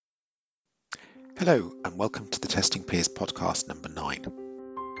Hello and welcome to the Testing Peers podcast number 9.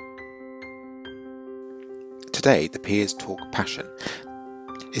 Today the Peers Talk Passion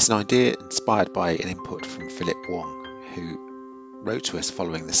is an idea inspired by an input from Philip Wong, who wrote to us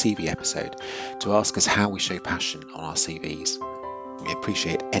following the CV episode to ask us how we show passion on our CVs. We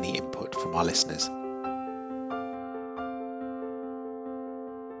appreciate any input from our listeners.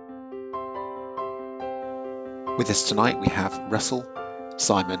 With us tonight we have Russell,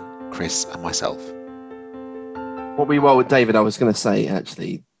 Simon, Chris and myself. Well, David, I was going to say,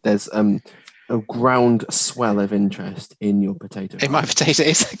 actually, there's a groundswell of interest in your potato. In my potato,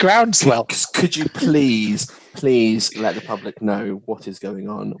 it's a groundswell. Could you please let the public know what is going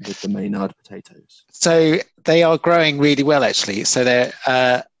on with the Maynard potatoes? So they are growing really well, actually. So they're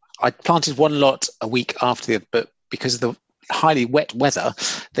I planted one lot a week after the other, but because of the highly wet weather,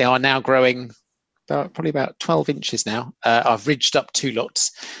 they are now growing probably about 12 inches now. I've ridged up 2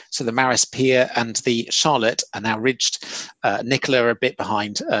 lots. So the Maris Pear and the Charlotte are now ridged. Nicola are a bit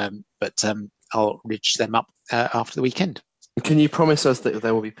behind, but I'll ridge them up after the weekend. Can you promise us that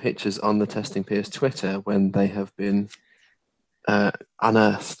there will be pictures on the Testing Peers Twitter when they have been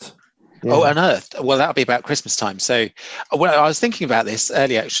unearthed? Yeah. Oh, unearthed. Well, that'll be about Christmas time. So I was thinking about this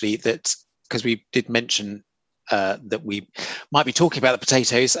earlier, actually, that because we did mention that we might be talking about the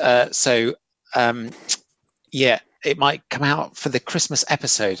potatoes. It might come out for the Christmas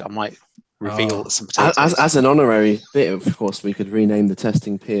episode. I might reveal some potatoes. As an honorary bit, of course, we could rename the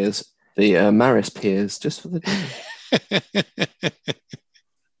Testing Peers the Maris Pears just for the day.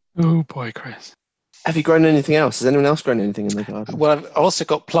 Oh boy, Chris. Have you grown anything else? Has anyone else grown anything in the garden? Well, I've also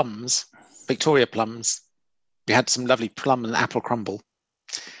got plums, Victoria plums. We had some lovely plum and apple crumble.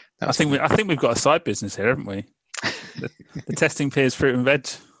 I think we've got a side business here, haven't we? the Testing Peers fruit and veg.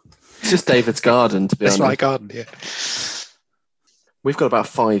 It's just David's garden, to be honest. That's my garden, yeah. We've got about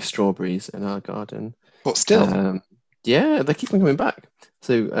 5 strawberries in our garden. But still? Yeah, they keep on coming back.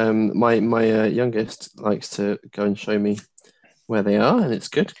 So my youngest likes to go and show me where they are, and it's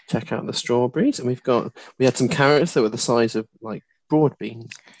good. Check out the strawberries. And we had some carrots that were the size of like broad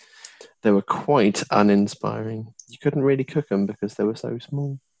beans. They were quite uninspiring. You couldn't really cook them because they were so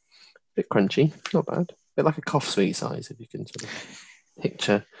small. Bit crunchy, not bad. Bit like a cough sweet size, if you can sort of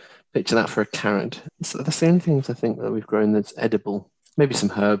picture that for a carrot. So that's the only things I think that we've grown that's edible. Maybe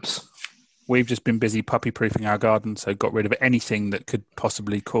some herbs. We've just been busy puppy-proofing our garden, so got rid of anything that could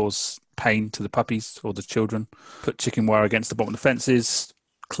possibly cause pain to the puppies or the children. Put chicken wire against the bottom of the fences,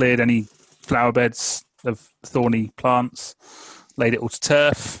 cleared any flower beds of thorny plants, laid it all to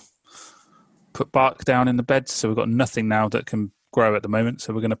turf, put bark down in the beds, so we've got nothing now that can grow at the moment,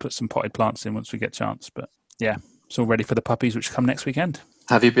 so we're going to put some potted plants in once we get a chance. But yeah, it's all ready for the puppies, which come next weekend.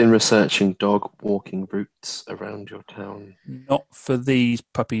 Have you been researching dog walking routes around your town? Not for these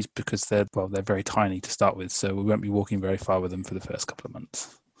puppies because they're very tiny to start with, so we won't be walking very far with them for the first couple of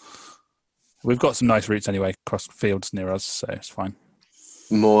months. We've got some nice routes anyway, across fields near us, so it's fine.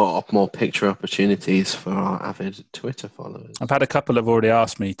 More picture opportunities for our avid Twitter followers. I've had a couple have already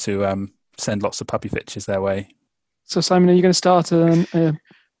asked me to send lots of puppy pictures their way. So Simon, are you going to start an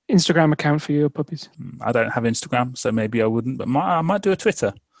Instagram account for your puppies? I don't have Instagram, so maybe I wouldn't, but I might do a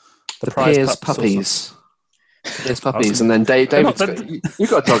Twitter. The Peers Puppies. Peers Puppies, and then David's you've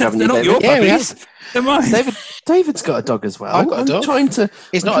got a dog, haven't you, David? David? Not your puppies. They're mine. David's got a dog as well. I've got a dog.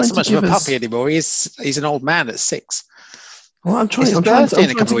 He's not so much of a puppy anymore. He's an old man at 6. Well, I'm trying to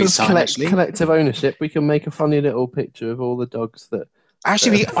collective ownership. We can make a funny little picture of all the dogs that.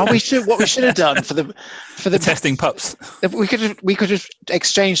 Actually, what we should have done for the testing pups. We could have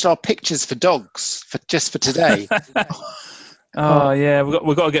exchanged our pictures for dogs for today. Oh yeah,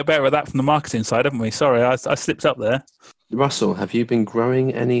 we've got to get better at that from the marketing side, haven't we? Sorry, I slipped up there. Russell, have you been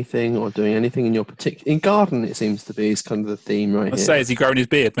growing anything or doing anything in your in garden? It seems to be is kind of the theme right here. I'd say has he grown his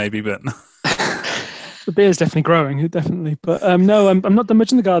beard maybe, but. The beard's definitely growing, definitely. But no, I'm not done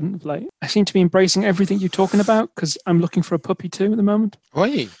much in the garden of late. I seem to be embracing everything you're talking about because I'm looking for a puppy too at the moment.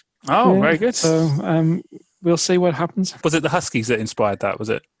 Right. Oh, yeah, very good. So we'll see what happens. Was it the Huskies that inspired that? Was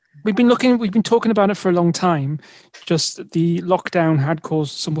it? We've been talking about it for a long time. Just the lockdown had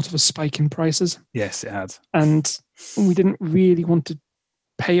caused somewhat of a spike in prices. Yes, it had. And we didn't really want to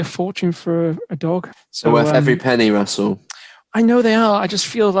pay a fortune for a dog. So they're worth every penny, Russell. I know they are. I just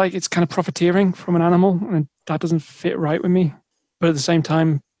feel like it's kind of profiteering from an animal, and that doesn't fit right with me. But at the same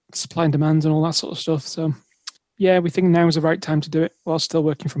time, supply and demand and all that sort of stuff. So, yeah, we think now is the right time to do it while still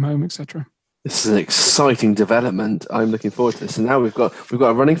working from home, etc. This is an exciting development. I'm looking forward to this. And now we've got a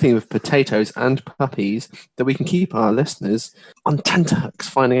running theme of potatoes and puppies that we can keep our listeners on tenterhooks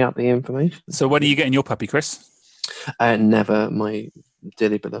finding out the information. So when are you getting your puppy, Chris? Never. My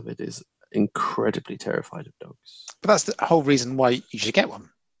dearly beloved is incredibly terrified of dogs. But that's the whole reason why you should get one.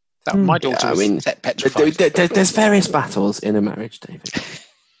 My daughter was petrified. There's various battles in a marriage, David.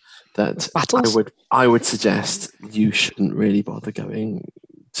 That Battles? I would suggest you shouldn't really bother going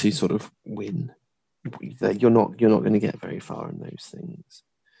to sort of win. You're not going to get very far in those things,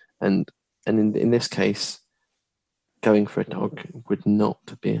 and in this case, going for a dog would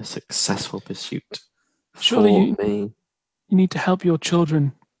not be a successful pursuit. Surely for me. You need to help your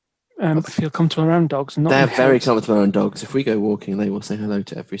children feel comfortable around dogs. And not They're inherit. very comfortable around dogs. If we go walking, they will say hello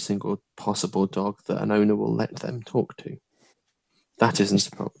to every single possible dog that an owner will let them talk to. That isn't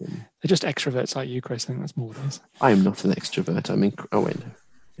a problem. They're just extroverts like you, Chris. I think that's more what it is. I am not an extrovert. Oh, wait, no.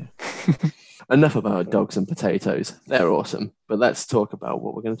 Yeah. Enough about dogs and potatoes. They're awesome. But let's talk about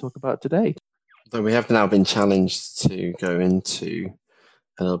what we're going to talk about today. So we have now been challenged to go into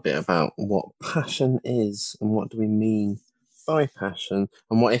a little bit about what passion is and what do we mean by passion,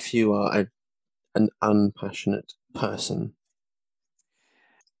 and what if you are an unpassionate person.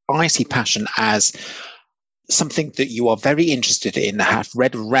 I see passion as something that you are very interested in, have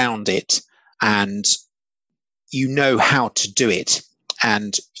read around it, and you know how to do it,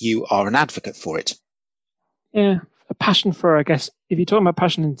 and you are an advocate for it. Yeah, a passion for, I guess, if you're talking about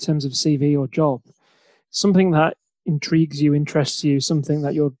passion in terms of CV or job, something that intrigues you, interests you, something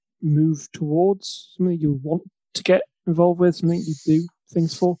that you're moved towards, something you want to get involved with, something you do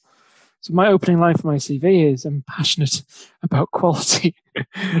things for. So my opening line for my CV is, I'm passionate about quality.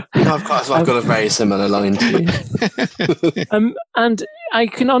 I've got a very similar line to you. And I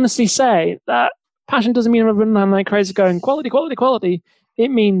can honestly say that passion doesn't mean I'm running around like crazy going, quality, quality, quality. It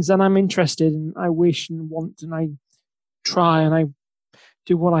means that I'm interested and I wish and want and I try and I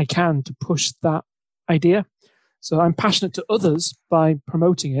do what I can to push that idea. So I'm passionate to others by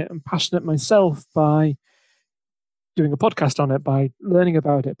promoting it. I'm passionate myself by doing a podcast on it, by learning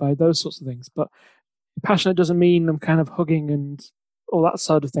about it, by those sorts of things. But passionate doesn't mean I'm kind of hugging and all that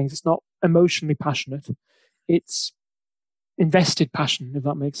side of things. It's not emotionally passionate. It's invested passion, if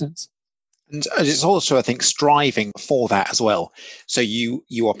that makes sense. And it's also, I think, striving for that as well. So you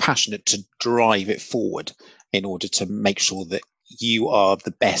are passionate to drive it forward in order to make sure that you are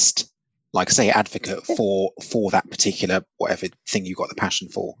the best, like I say, advocate for that particular whatever thing you got the passion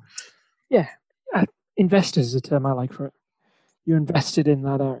for. Yeah. Investors is a term I like for it. You're invested in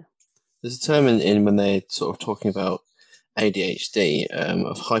that area. There's a term in when they're sort of talking about ADHD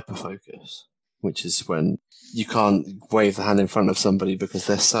of hyperfocus, which is when you can't wave the hand in front of somebody because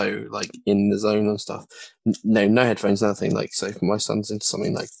they're so like in the zone and stuff. No headphones, nothing. Like, so if my son's into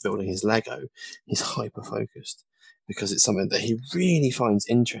something like building his Lego, he's hyper-focused because it's something that he really finds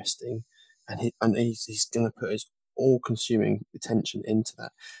interesting, and he's going to put his all-consuming attention into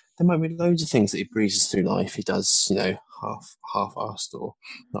that. There might be loads of things that he breezes through life. He does, half-assed or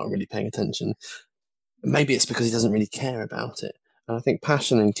not really paying attention. Maybe it's because he doesn't really care about it. And I think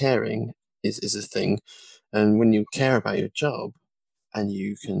passion and caring is a thing. And when you care about your job and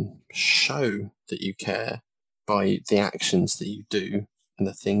you can show that you care by the actions that you do and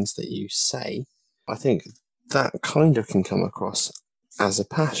the things that you say, I think that kind of can come across as a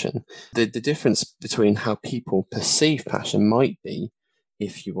passion. The difference between how people perceive passion might be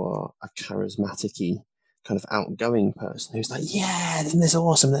if you are a charismatic-y kind of outgoing person who's like, yeah, isn't this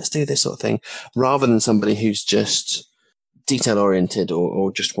awesome? Let's do this sort of thing, rather than somebody who's just detail-oriented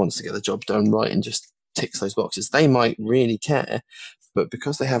or just wants to get the job done right and just ticks those boxes. They might really care, but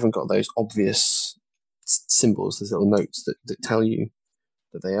because they haven't got those obvious symbols, those little notes that tell you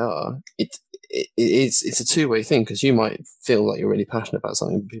that they are, it's a two-way thing, because you might feel like you're really passionate about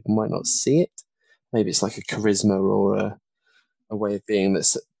something, but people might not see it. Maybe it's like a charisma or a way of being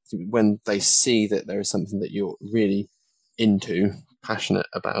that's when they see that there is something that you're really into, passionate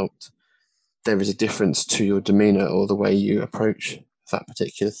about, there is a difference to your demeanor or the way you approach that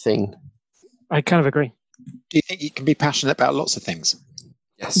particular thing. I kind of agree. Do you think you can be passionate about lots of things?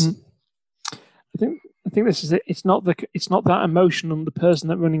 Yes. I think this is it. It's not that emotion on the person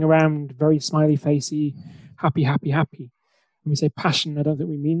that running around very smiley facey, happy. When we say passion, I don't think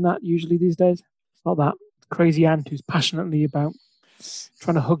we mean that usually these days. It's not that crazy aunt who's passionately about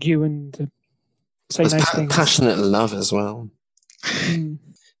trying to hug you and to say nice things. Passionate love as well.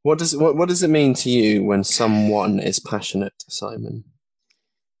 What does it mean to you when someone is passionate, Simon?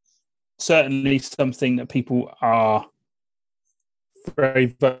 Certainly something that people are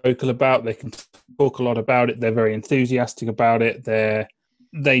very vocal about. They can talk a lot about it. They're very enthusiastic about it.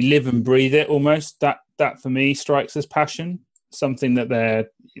 They live and breathe it almost. That for me strikes as passion. Something that they're,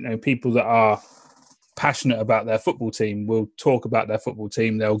 people that are passionate about their football team will talk about their football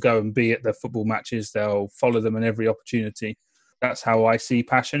team. They'll go and be at their football matches. They'll follow them in every opportunity. That's how I see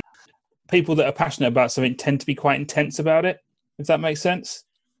passion. people that are passionate about something tend to be quite intense about it, if that makes sense.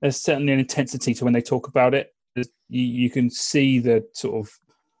 There's certainly an intensity to when they talk about it. You can see the sort of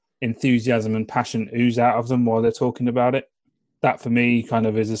enthusiasm and passion ooze out of them while they're talking about it. That for me kind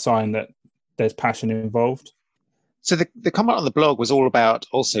of is a sign that there's passion involved. So the comment on the blog was all about,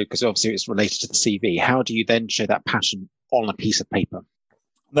 also because obviously it's related to the CV, how do you then show that passion on a piece of paper?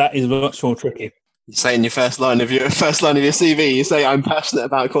 That is much more tricky. You say in your first line of your CV, you say, "I'm passionate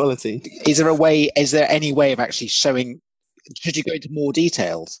about quality." Is there any way of actually showing? Should you go into more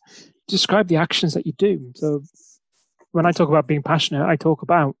details? Describe the actions that you do. So when I talk about being passionate, I talk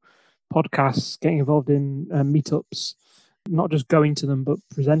about podcasts, getting involved in meetups, not just going to them, but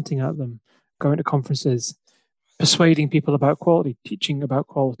presenting at them, going to conferences, persuading people about quality, teaching about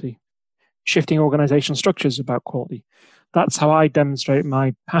quality, shifting organizational structures about quality. That's how I demonstrate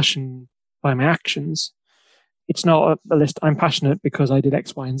my passion by my actions. It's not a list, I'm passionate because I did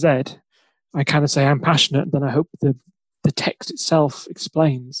X, Y, and Z. I kind of say I'm passionate, then I hope the text itself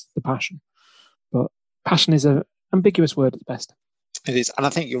explains the passion. But passion is an ambiguous word at best. It is, and I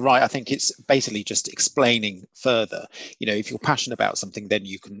think you're right. I think it's basically just explaining further. If you're passionate about something, then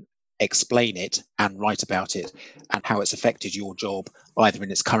you can explain it and write about it and how it's affected your job, either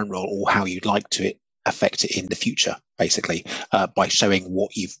in its current role or how you'd like to affect it in the future, basically, by showing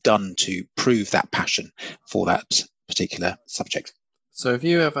what you've done to prove that passion for that particular subject. So have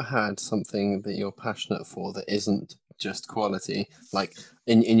you ever had something that you're passionate for that isn't just quality, like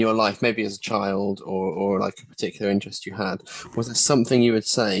in your life, maybe as a child or like a particular interest you had? Was there something you would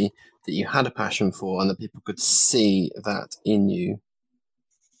say that you had a passion for and that people could see that in you?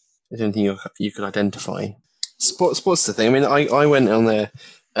 Is there anything you could identify? Sports the thing. I mean, I went on there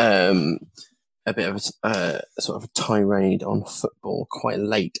a bit of a sort of a tirade on football quite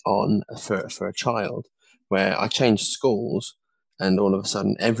late on for a child, where I changed schools and all of a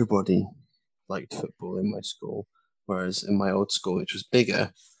sudden everybody liked football in my school, whereas in my old school, which was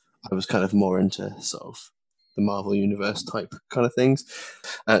bigger, I was kind of more into sort of the Marvel Universe type kind of things.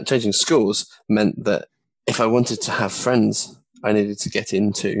 Changing schools meant that if I wanted to have friends, I needed to get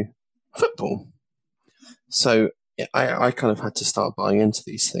into football. So I kind of had to start buying into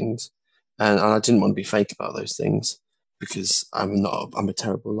these things. And I didn't want to be fake about those things because I'm a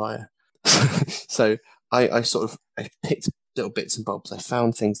terrible liar. So I picked little bits and bobs. I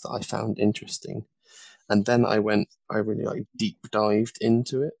found things that I found interesting. And then I really deep dived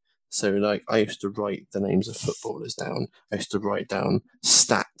into it. So I used to write the names of footballers down. I used to write down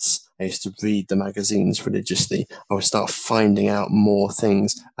stats. I used to read the magazines religiously. I would start finding out more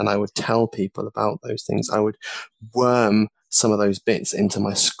things and I would tell people about those things. I would worm some of those bits into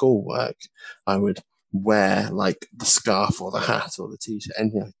my schoolwork. I would wear the scarf or the hat or the t-shirt,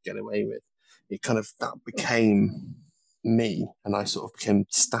 anything I could get away with. That became me, and I sort of became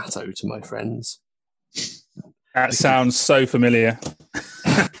Stato to my friends. That sounds so familiar.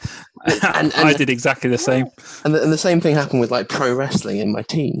 and I did exactly the same. And the same thing happened with pro wrestling in my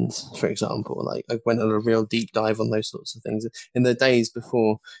teens, for example. I went on a real deep dive on those sorts of things. In the days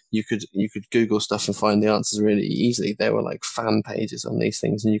before you could Google stuff and find the answers really easily, there were fan pages on these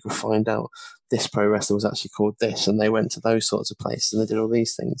things, and you could find out this pro wrestler was actually called this, and they went to those sorts of places and they did all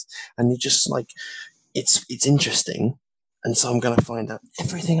these things. And you just it's interesting, and so I'm going to find out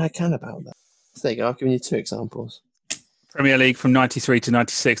everything I can about that. So there you go. I've given you 2 examples. Premier League from 93 to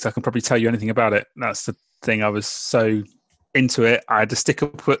 96, I can probably tell you anything about it. That's the thing. I was so into it. I had the sticker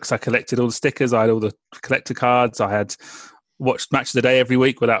books. I collected all the stickers. I had all the collector cards. I had watched Match of the Day every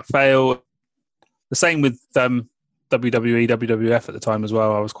week without fail. The same with WWE, WWF at the time as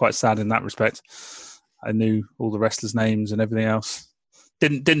well. I was quite sad in that respect. I knew all the wrestlers' names and everything else.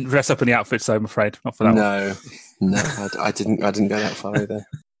 Didn't dress up in the outfits, though, I'm afraid. Not for that one. No, I didn't go that far either.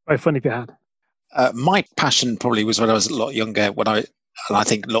 Very funny if you had. My passion probably was when I was a lot younger, and I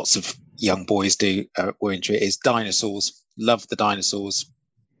think lots of young boys were into it, is dinosaurs. Loved the dinosaurs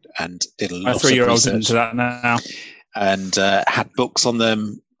and did a lot of research. My 3-year-old's into that now. And had books on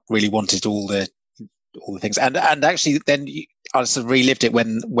them, really wanted all the things. And actually then I sort of relived it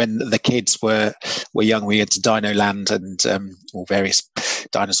when the kids were young. We went to Dino Land and all various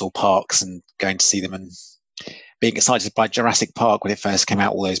dinosaur parks and going to see them and being excited by Jurassic Park when it first came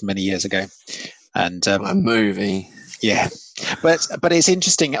out all those many years ago. And a movie. Yeah. But it's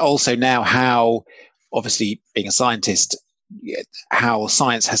interesting also now how, obviously being a scientist, how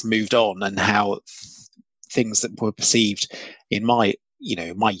science has moved on and how things that were perceived in my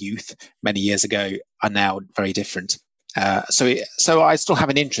youth many years ago are now very different. So I still have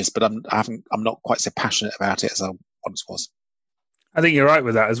an interest, but I'm not quite so passionate about it as I once was. I think you're right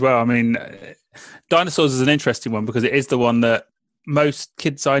with that as well. I mean, dinosaurs is an interesting one because it is the one that most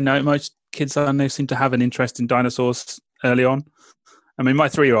kids I know, most kids I know seem to have an interest in dinosaurs early on. I mean, my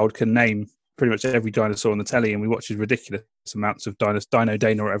 3-year-old can name pretty much every dinosaur on the telly, and we watch his ridiculous amounts of Dino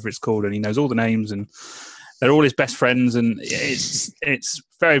Dane or whatever it's called, and he knows all the names, and they're all his best friends, and it's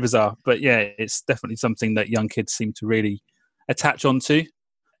very bizarre. But yeah, it's definitely something that young kids seem to really attach onto,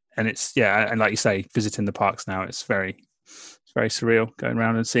 and and like you say, visiting the parks now, it's very surreal going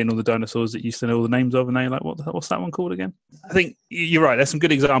around and seeing all the dinosaurs that you used to know all the names of, and they're like, what's that one called again? I think you're right. There's some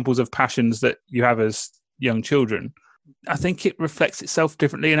good examples of passions that you have as young children. I think it reflects itself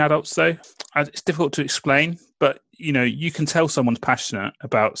differently in adults, though. It's difficult to explain, but you can tell someone's passionate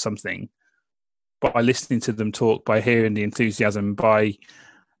about something by listening to them talk, by hearing the enthusiasm,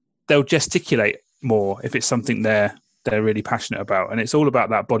 they'll gesticulate more if it's something they're really passionate about, and it's all about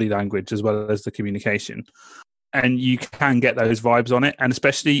that body language as well as the communication. And you can get those vibes on it, and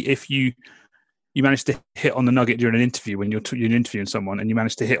especially if you manage to hit on the nugget during an interview when you're interviewing someone, and you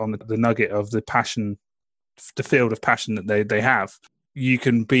manage to hit on the nugget of the passion, the field of passion that they have, you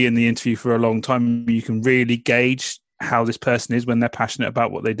can be in the interview for a long time. You can really gauge how this person is when they're passionate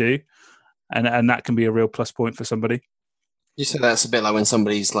about what they do, and that can be a real plus point for somebody. You say that's a bit like when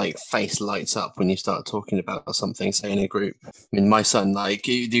somebody's like face lights up when you start talking about something, say in a group. I mean, my son, like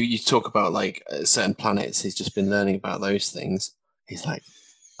you talk about like certain planets. He's just been learning about those things. He's like,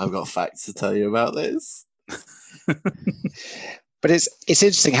 I've got facts to tell you about this. But it's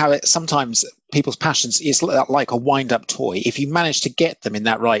interesting how sometimes people's passions is like a wind-up toy. If you manage to get them in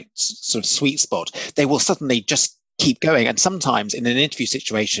that right sort of sweet spot, they will suddenly just keep going. And sometimes in an interview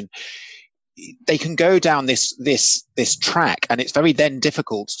situation, they can go down this track, and it's very then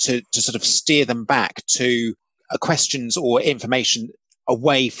difficult to sort of steer them back to questions or information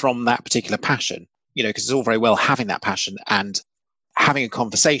away from that particular passion. Because it's all very well having that passion and having a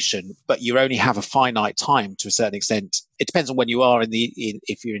conversation, but you only have a finite time to a certain extent. It depends on when you are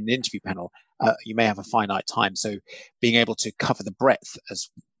if you're in an interview panel, you may have a finite time. So being able to cover the breadth as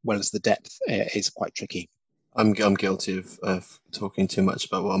well as the depth is quite tricky. I'm guilty of talking too much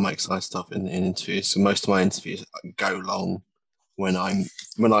about what I'm excited stuff in interviews. So most of my interviews go long when I'm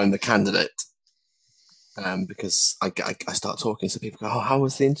the candidate, because I start talking, so people go, "Oh, how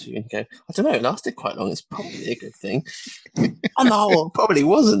was the interview?" And go, "I don't know, it lasted quite long. It's probably a good thing." Oh no, it probably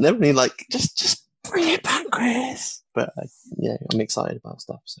wasn't. They're really like, just bring it back, Chris. But yeah, I'm excited about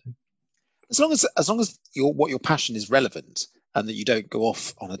stuff. So as long as what your passion is relevant and that you don't go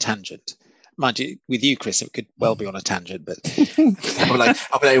off on a tangent. Mind you, with you, Chris, it could well be on a tangent, but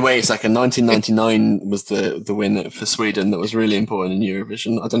I'll be like, wait a second, 1999 was the win for Sweden that was really important in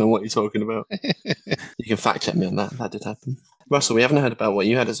Eurovision. I don't know what you're talking about. You can fact check me on that. That did happen. Russell, we haven't heard about what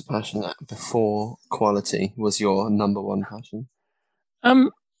you had as a passion before quality was your number one passion.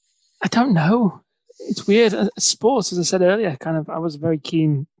 I don't know. It's weird. Sports, as I said earlier, I was very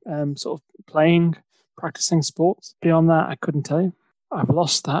keen, sort of playing, practicing sports. Beyond that, I couldn't tell you. I've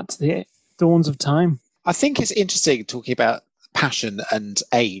lost that to the dawns of time. I think it's interesting talking about passion and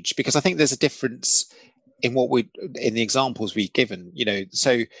age, because I think there's a difference in in the examples we've given.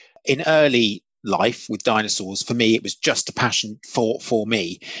 So in early life with dinosaurs, for me, it was just a passion for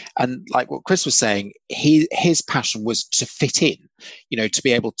me. And like what Chris was saying, his passion was to fit in, to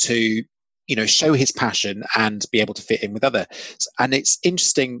be able to show his passion and be able to fit in with others. And it's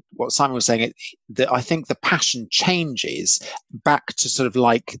interesting what Simon was saying, that I think the passion changes back to sort of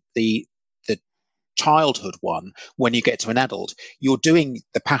like the childhood one. When you get to an adult, you're doing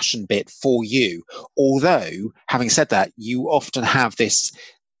the passion bit for you. Although, having said that, you often have this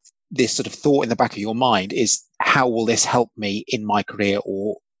sort of thought in the back of your mind is, how will this help me in my career,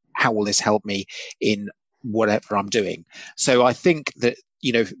 or how will this help me in whatever I'm doing? So I think that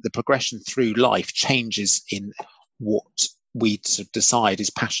the progression through life changes in what we sort of decide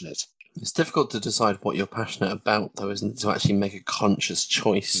is passionate. It's difficult to decide what you're passionate about, though, isn't it? To actually make a conscious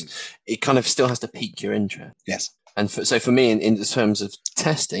choice. It kind of still has to pique your interest. Yes. And so for me, in terms of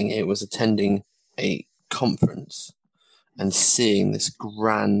testing, it was attending a conference and seeing this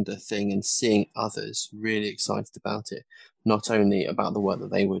grander thing and seeing others really excited about it, not only about the work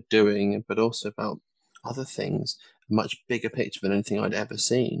that they were doing, but also about other things, a much bigger picture than anything I'd ever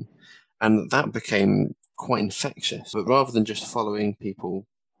seen. And that became quite infectious. But rather than just following people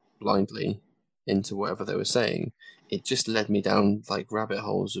blindly into whatever they were saying, it just led me down like rabbit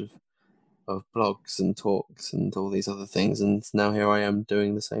holes of blogs and talks and all these other things, and now here I am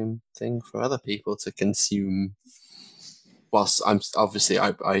doing the same thing for other people to consume, whilst I'm obviously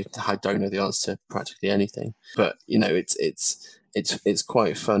I don't know the answer to practically anything, but it's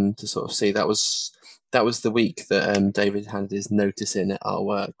quite fun to sort of see. That was the week that David handed his notice in at our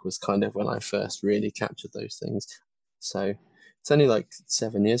work, was kind of when I first really captured those things. So It's only like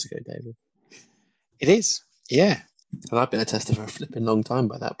 7 years ago, David. It is, yeah. And I've been a tester for a flipping long time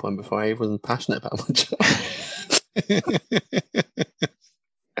by that point before I wasn't passionate about my job.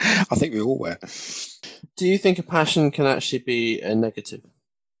 I think we all were. Do you think a passion can actually be a negative?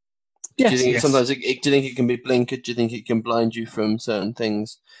 Yes. Do you think Yes. sometimes do you think it can be blinkered? Do you think it can blind you from certain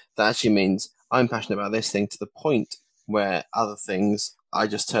things? That actually means I'm passionate about this thing to the point where other things I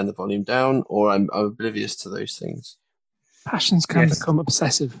just turn the volume down, or I'm oblivious to those things. Passions can Yes. become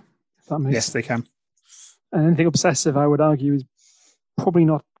obsessive, if that makes Yes, sense. they can. And anything obsessive, I would argue, is probably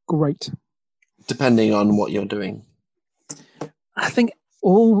not great. Depending on what you're doing. I think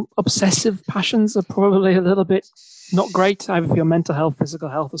all obsessive passions are probably a little bit not great, either for your mental health, physical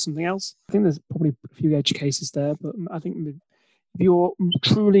health, or something else. I think there's probably a few edge cases there, but I think if you're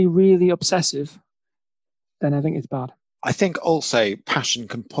truly, really obsessive, then I think it's bad. I think also passion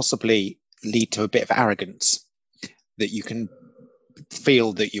can possibly lead to a bit of arrogance, that you can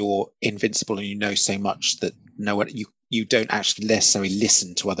feel that you're invincible and you know so much that you don't actually necessarily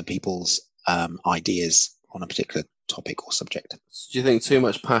listen to other people's ideas on a particular topic or subject. Do you think too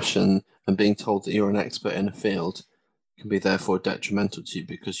much passion and being told that you're an expert in a field can be therefore detrimental to you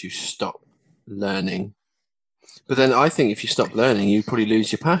because you stop learning? But then I think if you stop learning, you probably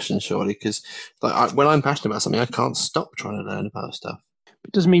lose your passion, surely, because when I'm passionate about something, I can't stop trying to learn about stuff.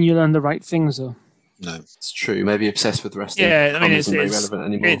 It doesn't mean you learn the right things, though. No. It's true. Maybe obsessed with wrestling. Yeah, I mean, isn't very relevant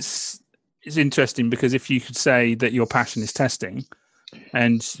anymore. It's interesting because if you could say that your passion is testing,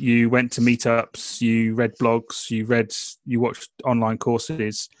 and you went to meetups, you read blogs, you watched online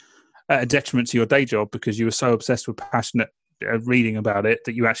courses at a detriment to your day job because you were so obsessed with passionate reading about it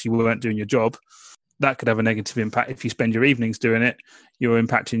that you actually weren't doing your job, that could have a negative impact. If you spend your evenings doing it, you're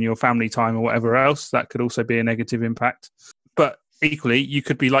impacting your family time or whatever else. That could also be a negative impact. But equally, you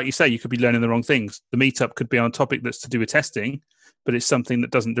could be, like you say, you could be learning the wrong things. The meetup could be on a topic that's to do with testing, but it's something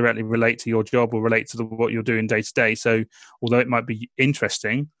that doesn't directly relate to your job or relate to what you're doing day to day. So although it might be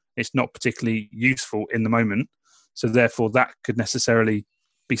interesting, it's not particularly useful in the moment. So therefore, that could necessarily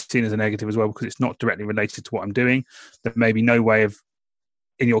be seen as a negative as well because it's not directly related to what I'm doing. There may be no way of,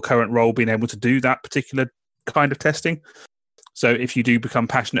 in your current role, being able to do that particular kind of testing. So if you do become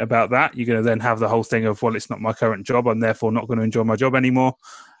passionate about that, you're going to then have the whole thing of, well, it's not my current job. I'm therefore not going to enjoy my job anymore.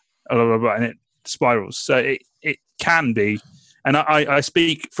 Blah, blah, blah, and it spirals. So it can be. And I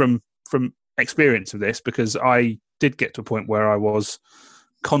speak from experience of this because I did get to a point where I was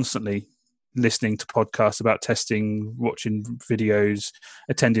constantly listening to podcasts about testing, watching videos,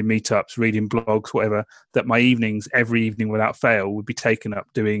 attending meetups, reading blogs, whatever, that my evenings, every evening without fail, would be taken up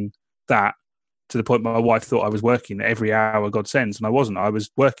doing that to the point my wife thought I was working every hour God sends. And I wasn't. I was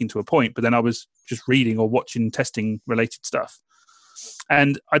working to a point, but then I was just reading or watching testing related stuff.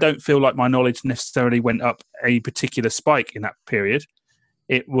 And I don't feel like my knowledge necessarily went up a particular spike in that period.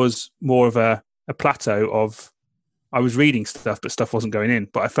 It was more of a plateau of, I was reading stuff, but stuff wasn't going in.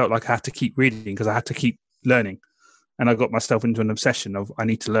 But I felt like I had to keep reading because I had to keep learning. And I got myself into an obsession of, I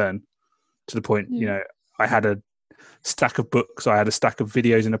need to learn, to the point, I had a stack of books. I had a stack of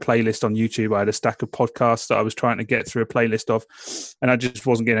videos in a playlist on YouTube. I had a stack of podcasts that I was trying to get through a playlist of. And I just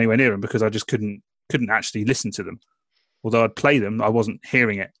wasn't getting anywhere near them because I just couldn't actually listen to them. Although I'd play them, I wasn't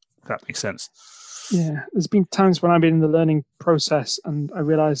hearing it, if that makes sense. Yeah, there's been times when I've been in the learning process and I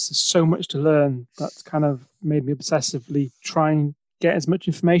realised there's so much to learn that's kind of made me obsessively try and get as much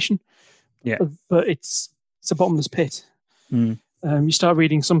information. Yeah. But it's a bottomless pit. Mm. You start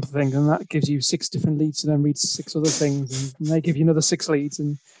reading something and that gives you 6 different leads to then read 6 other things and they give you another 6 leads.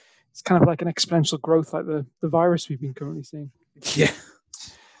 And it's kind of like an exponential growth like the virus we've been currently seeing. Yeah.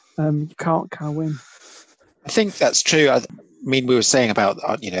 You can't win. I think that's true. I mean, we were saying about,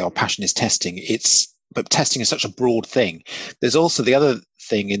 our passion is testing. But testing is such a broad thing. There's also the other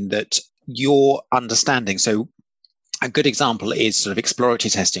thing in that your understanding. So a good example is sort of exploratory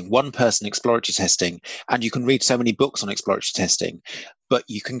testing, one person exploratory testing, and you can read so many books on exploratory testing, but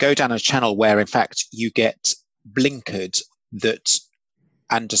you can go down a channel where in fact you get blinkered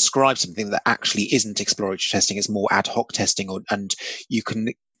and describe something that actually isn't exploratory testing, it's more ad hoc testing, and you can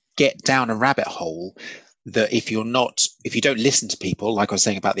get down a rabbit hole that if you don't listen to people, like I was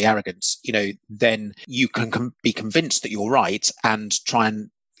saying about the arrogance, then you can be convinced that you're right and try and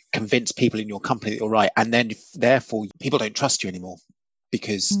convince people in your company that you're right. And then therefore people don't trust you anymore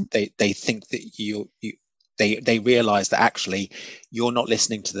because they think that they realize that actually you're not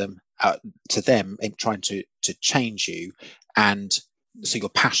listening to them and trying to change you. And so your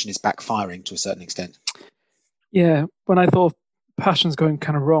passion is backfiring to a certain extent. Yeah. When I thought passion's going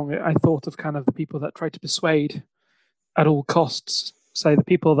kind of wrong, I thought of kind of the people that tried to persuade at all costs, say the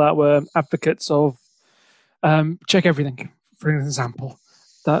people that were advocates of check everything for example,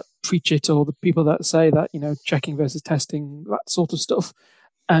 that preach it, or the people that say that, checking versus testing, that sort of stuff,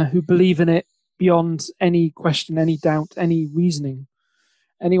 who believe in it beyond any question, any doubt, any reasoning.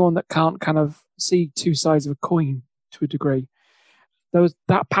 Anyone that can't kind of see two sides of a coin to a degree,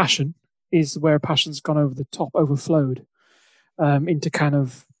 that passion is where passion's gone over the top, overflowed into kind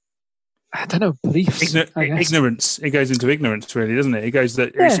of, I don't know, beliefs. Ignorance. It goes into ignorance, really, doesn't it? It goes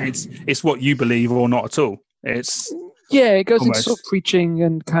that it's what you believe or not at all. It goes into sort of preaching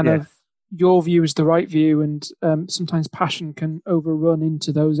and kind of your view is the right view, and sometimes passion can overrun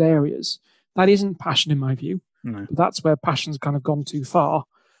into those areas. That isn't passion in my view. No. But that's where passion's kind of gone too far.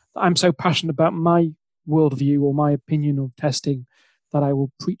 I'm so passionate about my worldview or my opinion of testing that I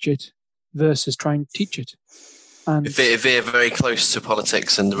will preach it versus try and teach it. And veer very close to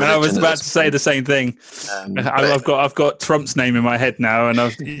politics and religion. I was about to say the same thing. I've got Trump's name in my head now, and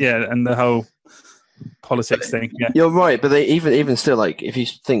and the whole politics thing. Yeah, you're right, but they even still, like, if you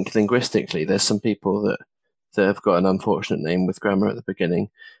think linguistically, there's some people that have got an unfortunate name with grammar at the beginning,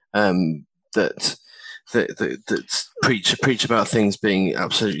 that preach about things being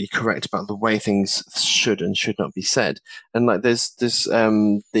absolutely correct about the way things should and should not be said. And like there's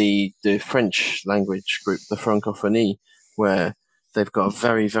the French language group, the Francophonie, where they've got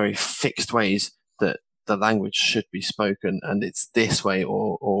very, very fixed ways that the language should be spoken, and it's this way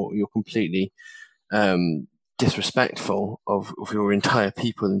or you're completely disrespectful of your entire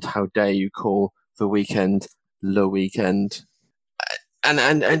people, and how dare you call the weekend le weekend.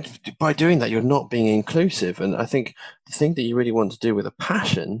 And by doing that, you're not being inclusive. And I think the thing that you really want to do with a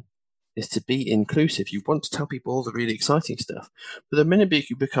passion is to be inclusive. You want to tell people all the really exciting stuff. But the minute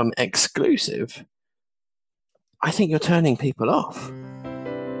you become exclusive, I think you're turning people off.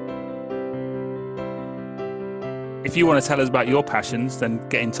 If you want to tell us about your passions, then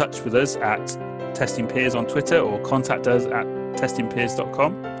get in touch with us at Testing Peers on Twitter, or contact us at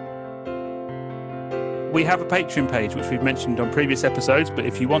testingpeers.com. We have a Patreon page, which we've mentioned on previous episodes, but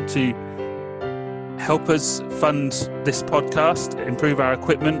if you want to help us fund this podcast, improve our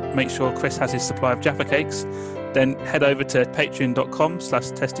equipment, make sure Chris has his supply of Jaffa cakes, then head over to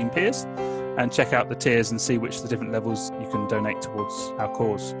patreon.com/testingpeers and check out the tiers and see which the different levels you can donate towards our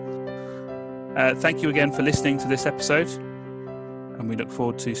cause. Thank you again for listening to this episode, and we look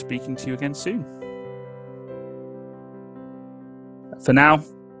forward to speaking to you again soon. For now,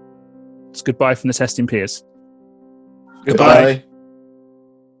 it's goodbye from the Testing Peers. Goodbye.